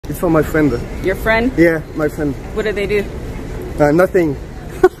It's for my friend. Your friend? Yeah, my friend. What do they do? Nothing.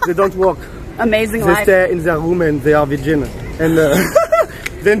 They don't work. Amazing They life. stay in their room and they are virgin. And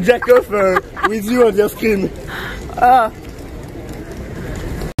then jack off with you on their screen.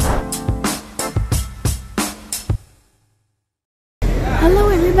 Hello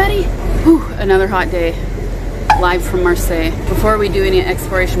everybody. Whew, another hot day. Live from Marseille. Before we do any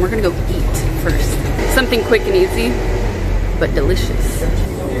exploration, we're gonna go eat first. Something quick and easy, but delicious.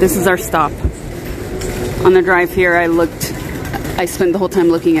 This is our stop. On the drive here, I spent the whole time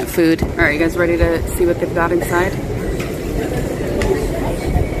looking at food. All right, you guys ready to see what they've got inside?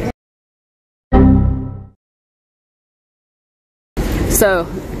 So,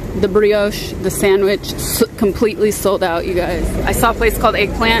 the brioche, the sandwich, completely sold out, you guys. I saw a place called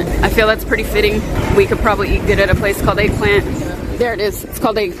Eggplant. I feel that's pretty fitting. We could probably eat good at a place called Eggplant. There it is, it's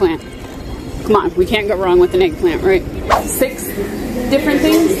called Eggplant. Come on, we can't go wrong with an eggplant, right? 6 different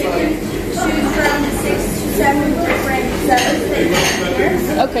things? Choose from 6 to 7 different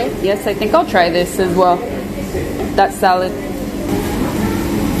things. Okay, yes, I think I'll try this as well. That salad.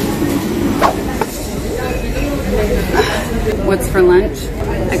 What's for lunch?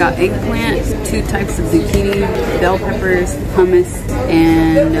 I got eggplant, 2 types of zucchini, bell peppers, hummus,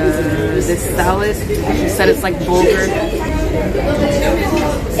 and this salad. She said it's like bulgur.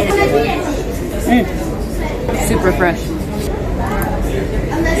 Super fresh.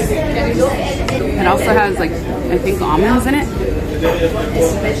 It also has like, I think almonds in it.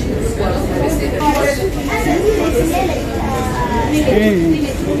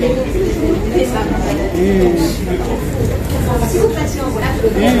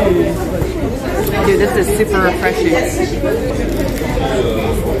 Dude, this is super refreshing.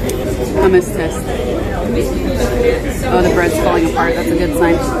 Hummus test. Oh, the bread's falling apart. That's a good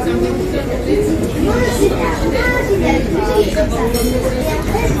sign.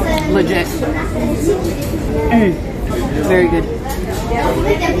 Legit. Very good.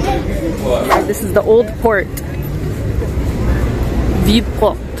 This is the old port.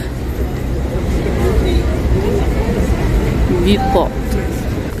 Vieux-Port. Vieux-Port.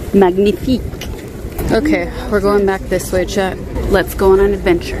 Magnifique. Okay, we're going back this way, chat. Let's go on an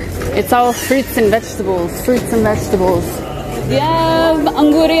adventure. It's all fruits and vegetables. Fruits and vegetables. Do you have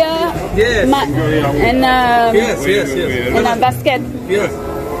anguria? Yes. And Yes. and a basket. Yes.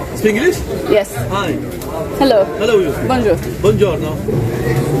 Speak English? Yes. Hi. Hello. Hello. Bonjour. Buongiorno.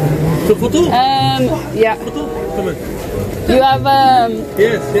 So photo? Yeah. Photo? Come on. You have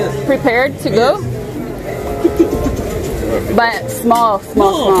Yes. prepared to go? But small.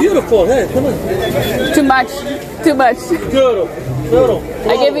 Beautiful. Hey, come on. Too much. Beautiful.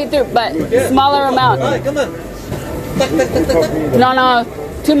 I gave you 2, but smaller amount. Hi, come on. No,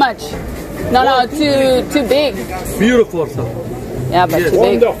 too much. No, too big. Beautiful, sir. Yeah, but Yes. too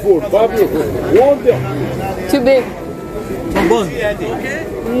big. Wonderful, fabulous, wonderful. Too big. Bon.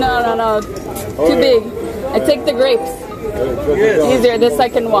 No. Too big. I take the grapes. Yes. Easier. This I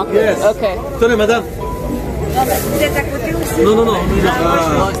can walk. Yes. Okay. Sorry, madame. No.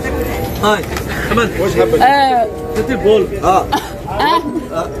 Hi. Come on. What's happening? Little ball.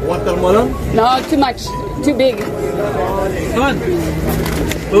 Watermelon? No, too much. Too big. Come on.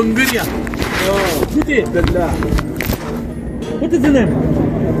 Hungria. City. What is the name?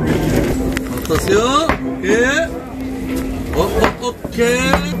 Attention. Okay.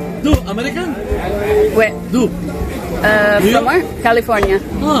 Do American? Where? Do. From where? California.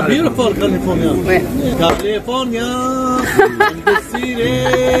 Ah, beautiful California. Where? California. In the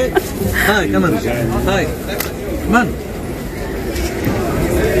city. Hi, come on. Hi. Come on.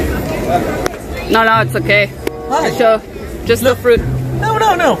 No, it's okay. Hi. Show just the fruit.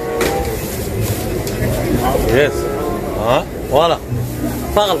 No. Yes. Voila.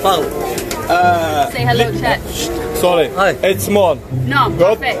 Parle. Say hello, chat. Sorry, Hi. it's small. No,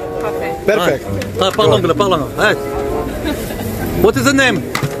 Good. coffee. Perfect. Parle anglais. Hey. What is the name?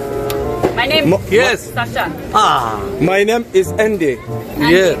 My name? Yes. Sasha. Ah. My name is Andy.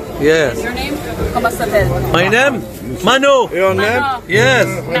 Yes. Your name? Comment s'appelle? My name? Manu. Your name? Mano. Yes.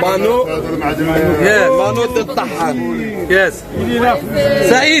 Manu. Yes. Manu Tahan. Yes. What is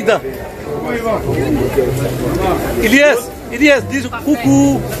it? Saïd. Ilyas, dis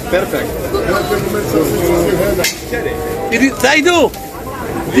coucou. Perfect. Saïdou.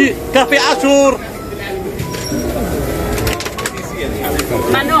 Dis café Ashur.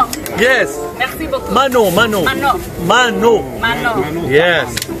 Mano. Yes. Merci beaucoup. Mano. Mano. Yes.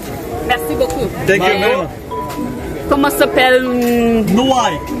 Merci beaucoup. Thank you very much. Comment s'appelle?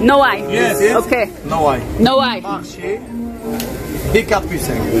 Noai. Noai. Yes. Ok. Noai. Noai. Marché. Di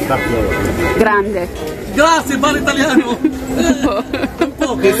Capucin. Grande. Grazie, parlo italiano. Un po'.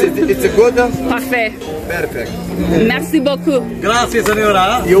 It's a good. Parfait. Perfect. Merci beaucoup. Grazie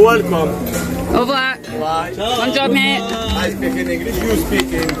signora. You're welcome. Au revoir. Bye. Bonne journée. I speak in English. You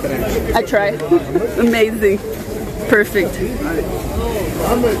speak in French. I try. Amazing. Perfect.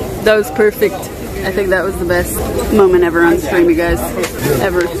 That was perfect. I think that was the best moment ever on stream, you guys.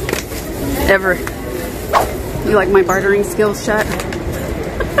 Ever. Ever. You like my bartering skills, chat?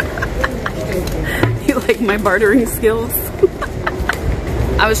 You like my bartering skills?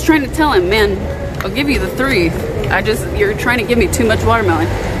 I was trying to tell him, man, I'll give you the 3. You're trying to give me too much watermelon.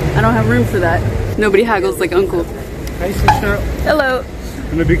 I don't have room for that. Nobody haggles like Uncle. Hi, Sasha. Hello.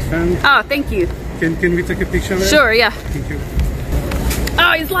 I'm a big fan. Oh, thank you. Can we take a picture there? Sure, yeah. Thank you.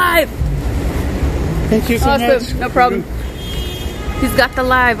 Oh, he's live. Thank you so Awesome. much. No problem. He's got the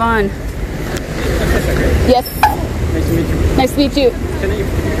live on. Yes. Nice to meet you. Nice to meet you. Can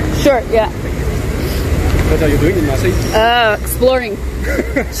I? Sure, yeah. What are you doing in Marseille? Exploring.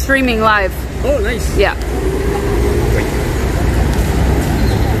 Streaming live. Oh, nice. Yeah.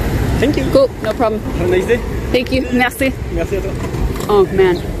 Thank you. Cool, no problem. Have a nice day. Thank you. Merci. Merci à toi. Oh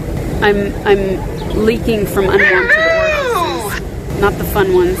man. I'm leaking from unwanted orifices. Not the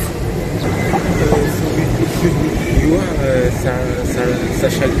fun ones. Excuse me. You are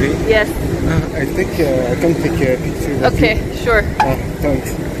Sasha Gray? Yes. I think I can take a picture. With Okay, you. sure. Thanks.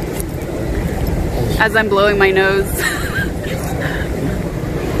 As I'm blowing my nose.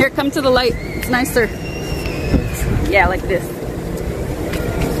 Here, come to the light. It's nicer. Yeah, like this.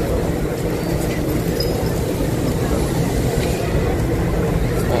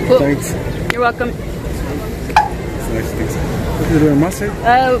 Cool. Thanks. You're welcome. It's nice. Thanks. What are you doing in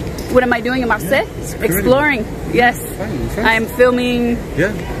Marseille? What am I doing in Marseille? Exploring. Yes. Fine. I'm filming.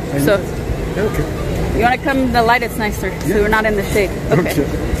 Yeah. So, Yeah, okay. you want to come to the light? It's nicer. So Yeah. we're not in the shade. Okay.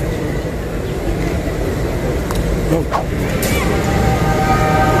 Oh.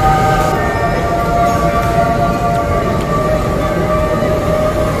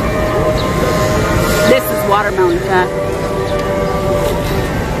 This is watermelon, chat.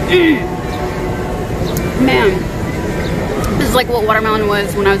 Man, this is like what watermelon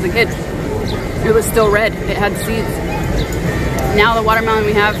was when I was a kid. It was still red. It had seeds. Now the watermelon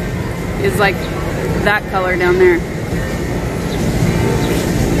we have is like that color down there.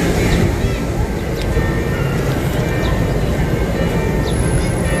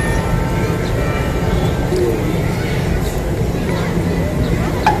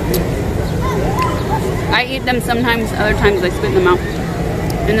 I eat them sometimes, other times I spit them out.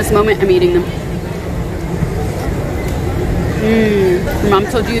 In this moment, I'm eating them. Mom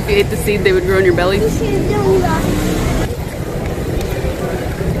told you if you ate the seed, they would grow in your belly.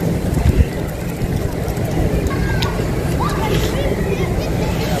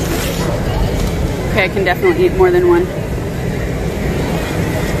 Okay, I can definitely eat more than one.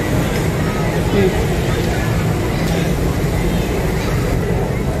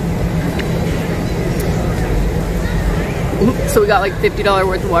 So we got like $50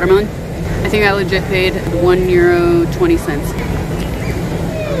 worth of watermelon. I think I legit paid €1.20.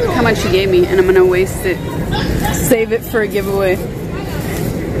 Look how much she gave me, and I'm gonna waste it. Save it for a giveaway.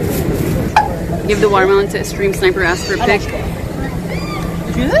 Give the watermelon to a stream sniper, ask for a pic.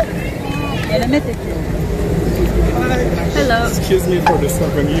 Hello. Excuse me for the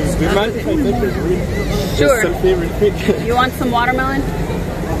slogan use. Do you mind if I take a real Sure. selfie real quick? You want some watermelon?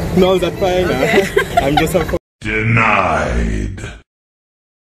 No, that's fine. Okay. I'm just up Denied.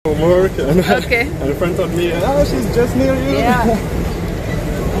 for work. And Okay. and a friend told me, oh, she's just near you. Yeah.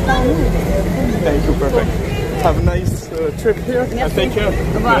 Thank you, perfect. Have a nice trip here. And take care.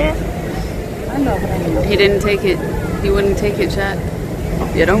 Bye. He didn't take it. He wouldn't take it, chat.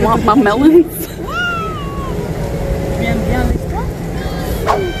 You don't want my melons?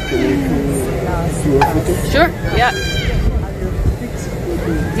 Sure, yeah.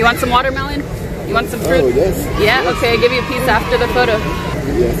 You want some watermelon? You want some fruit? Oh, yes. Yeah, okay, I'll give you a piece after the photo.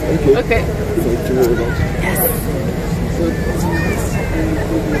 Yes, okay. Okay. Thank you very much.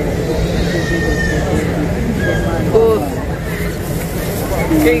 Cool.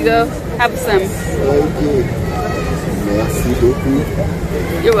 Here you go. Have some. Thank you. Merci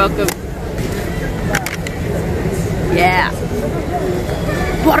beaucoup. You're welcome. Yeah.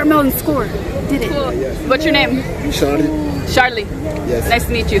 Watermelon score. Did it. Cool. What's your name? Charlie. Charlie. Yes. Nice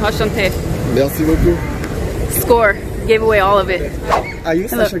to meet you. Enchanté. Merci beaucoup. Score. Gave away all of it. Are you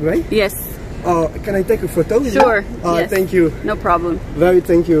Hello. Sasha Gray? Yes. Oh, can I take a photo with you? Sure. Oh, Yes. thank you. No problem. Very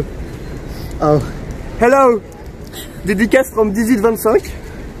thank you. Oh, hello. Dédicace from 1825.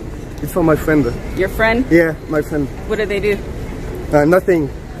 It's for my friend. Your friend? Yeah, my friend. What do they do? Nothing.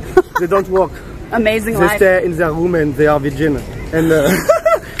 They don't work. Amazing They life. stay in their room and they are virgin. And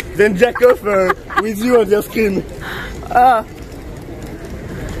then jack off with you on your screen.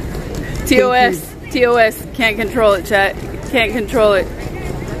 TOS, can't control it, chat. Can't control it.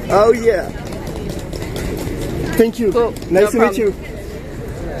 Oh yeah. Thank you. Cool. Nice to meet you.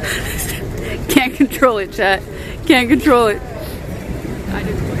 Can't control it, chat. Can't control it.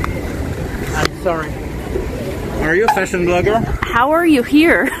 I'm sorry. Are you a fashion blogger? How are you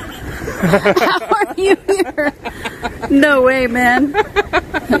here? How are you here? No way, man.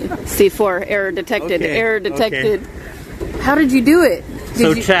 C4, error detected. Okay, Error detected. How did you do it?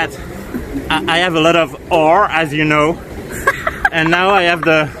 So chat, I have a lot of ore, as you know, and now I have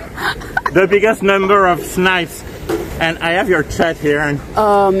the biggest number of snipes, and I have your chat here. And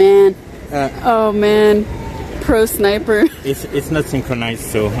oh man, oh man, pro sniper. It's not synchronized,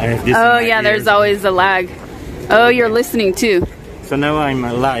 so I have this. Oh yeah, there's always a lag. Oh, you're listening too. So now I'm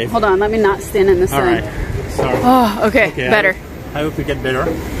live. Hold on, let me not stand in the sun. All right, sorry. Oh, okay, better. I hope we get better.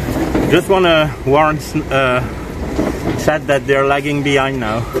 Just want to warn chat that they're lagging behind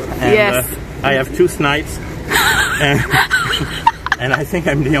now. And, yes. I have 2 snipes, and I think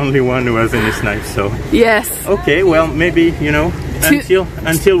I'm the only one who has any snipes. So yes. Okay, well maybe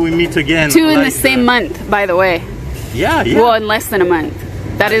until we meet again. 2 in the same month, by the way. Yeah. Well, in less than a month.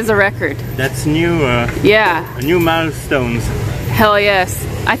 That is a record. That's new. Yeah. New milestones. Hell yes.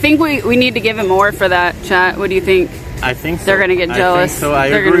 I think we need to give him more for that, chat. What do you think? I think so. They're gonna get jealous. So I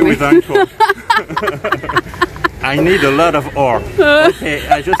agree with Uncle. I need a lot of ore. Okay,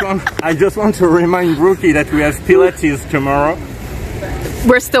 I just want to remind Brookie that we have Pilates tomorrow.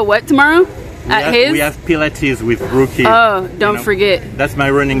 We're still what tomorrow? We have Pilates with Brookie. Oh, don't forget. That's my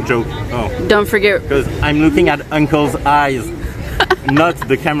running joke. Oh. Don't forget. Because I'm looking at Uncle's eyes, not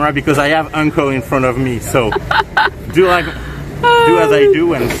the camera, because I have Uncle in front of me. So do as I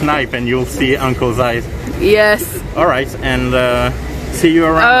do and snipe, and you'll see Uncle's eyes. Yes. All right, and see you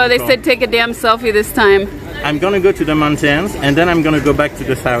around. Oh, they said take a damn selfie this time. I'm gonna go to the mountains, and then I'm gonna go back to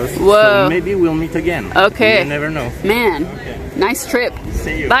the south. Whoa. So maybe we'll meet again. Okay. You never know. Man, okay. Nice trip.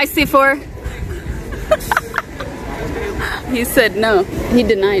 See you. Bye, C4. He said no. He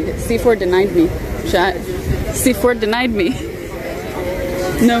denied it. C4 denied me. Chat. C4 denied me.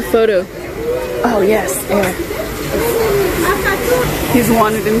 No photo. Oh, yes. Air. He's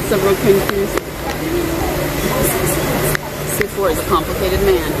wanted in several countries. C4 is a complicated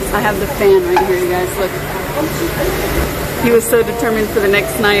man. I have the fan right here, you guys. Look. He was so determined for the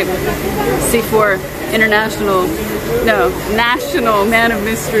next night. C4, national man of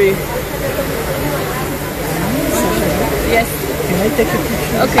mystery. Yes. Can I take a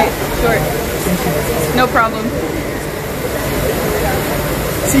picture? Okay, sure. No problem.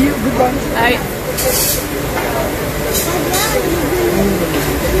 See you. Goodbye. Bye.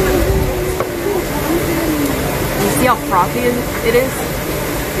 You see how frothy it is?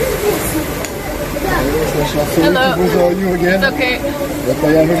 Hello. You again. It's okay. But I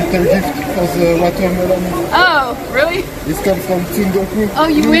have a little gift for the watermelon. Oh, really? This comes from Tsundoku. Oh,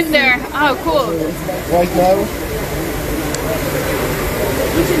 you went there. Oh, cool. Right now.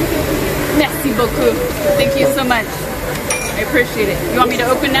 Merci beaucoup. Thank you so much. I appreciate it. You want me to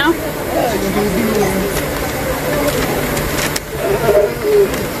open now?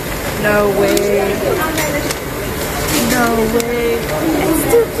 No way. No way. It's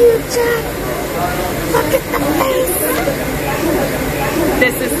too cute, Jack. Look at the face.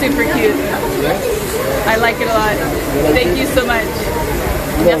 This is super cute. I like it a lot. Thank you so much.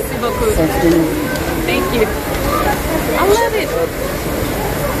 Merci beaucoup. Thank you. I love it.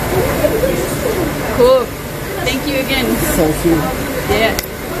 Cool. Thank you again. Thank you. Yeah.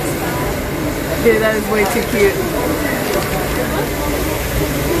 Dude, that is way too cute.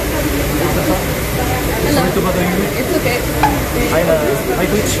 Hello. It's okay. Hi,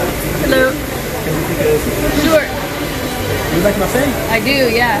 Twitch. Hello. Can you take a picture? Sure. You like Marseille? I do,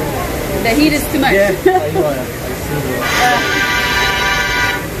 yeah. The heat is too much. Yeah, I know. I've seen you.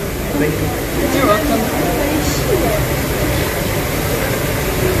 Thank you. You're welcome.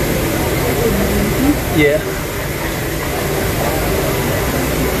 Yeah.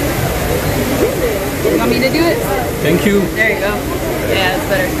 You want me to do it? Thank you. There you go. Yeah, that's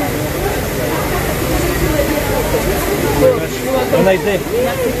better. Very much. Have a nice day.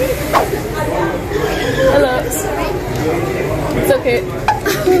 Hello. It's okay.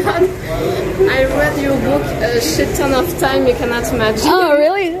 I read your book a shit ton of time, you cannot imagine. Oh,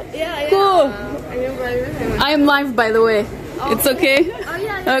 really? Yeah. Cool. And you're very good. I am live, by the way. Oh, It's okay? Oh,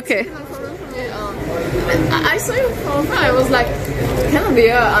 yeah. Okay. I saw your profile, I was like, cannot be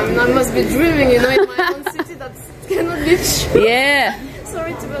her. I mean, I must be dreaming, in my own city. That cannot be true. Yeah.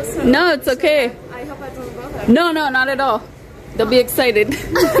 Sorry to bother. No, it's okay. I hope I don't bother. No, not at all. They'll be excited. So,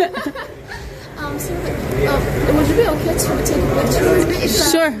 would you be okay to take a picture with me?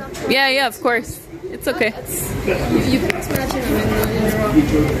 Sure. Yeah, of course. It's okay. You can't imagine,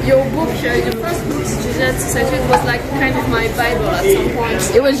 your book, your first book, Juliet Society, was like kind of my Bible at some point.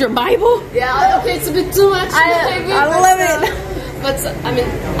 It was your Bible? Yeah, okay, it's a bit too much. Maybe, I love it. But I mean,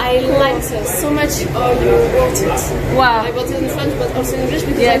 I liked so much how you wrote it. Wow. I wrote it in French, but also in English,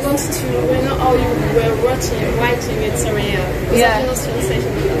 because Yes. I wanted to know how you were writing it. Sorry, Yeah. translation.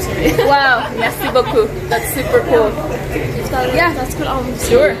 I'm sorry. Wow. Merci beaucoup. That's super cool. Yeah. That's cool. I'm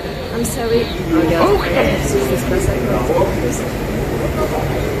Sure. I'm sorry.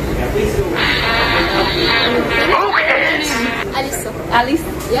 Alice. Alice?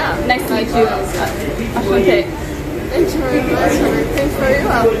 Yeah. Nice to meet you. Okay. Thank you very much. Thank you very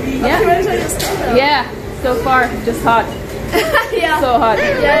well. Yeah. Yeah. So far, just hot. Yeah. So hot.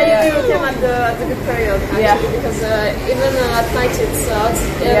 Yeah, you came at the good period, actually, Yeah. because even at night it's hot.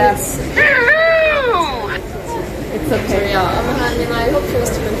 Yeah. It's It's okay. yeah, I mean, I hope you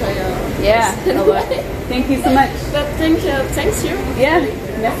still enjoy Yeah. I love it. Thank you so much. But thanks you. Yeah.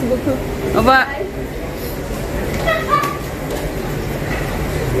 Merci beaucoup. Au revoir.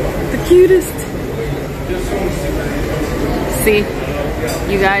 The cutest. See,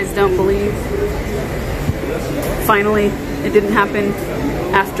 you guys don't believe. Finally, it didn't happen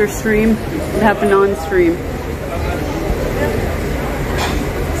after stream. It happened on stream.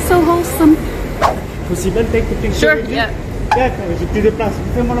 So wholesome. Possible take a picture Sure, with you? yeah. Yeah, je te déplace.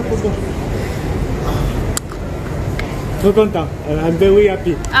 Fais-moi la photo. Trop content. I'm very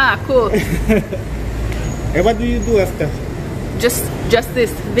happy. Ah, cool. And what do you do after? Just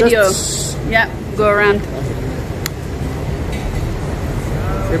this video. Yeah, go around.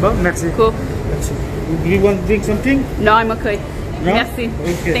 C'est bon? Merci. Cool. Merci. Do you want to drink something? No, I'm okay. No? Merci.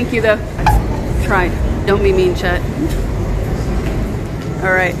 Okay. Thank you though. Tried. Don't be mean, chat.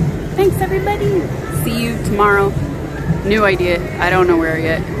 All right. Thanks everybody. See you tomorrow. New idea. I don't know where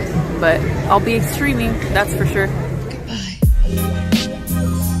yet, but I'll be streaming. That's for sure. Goodbye.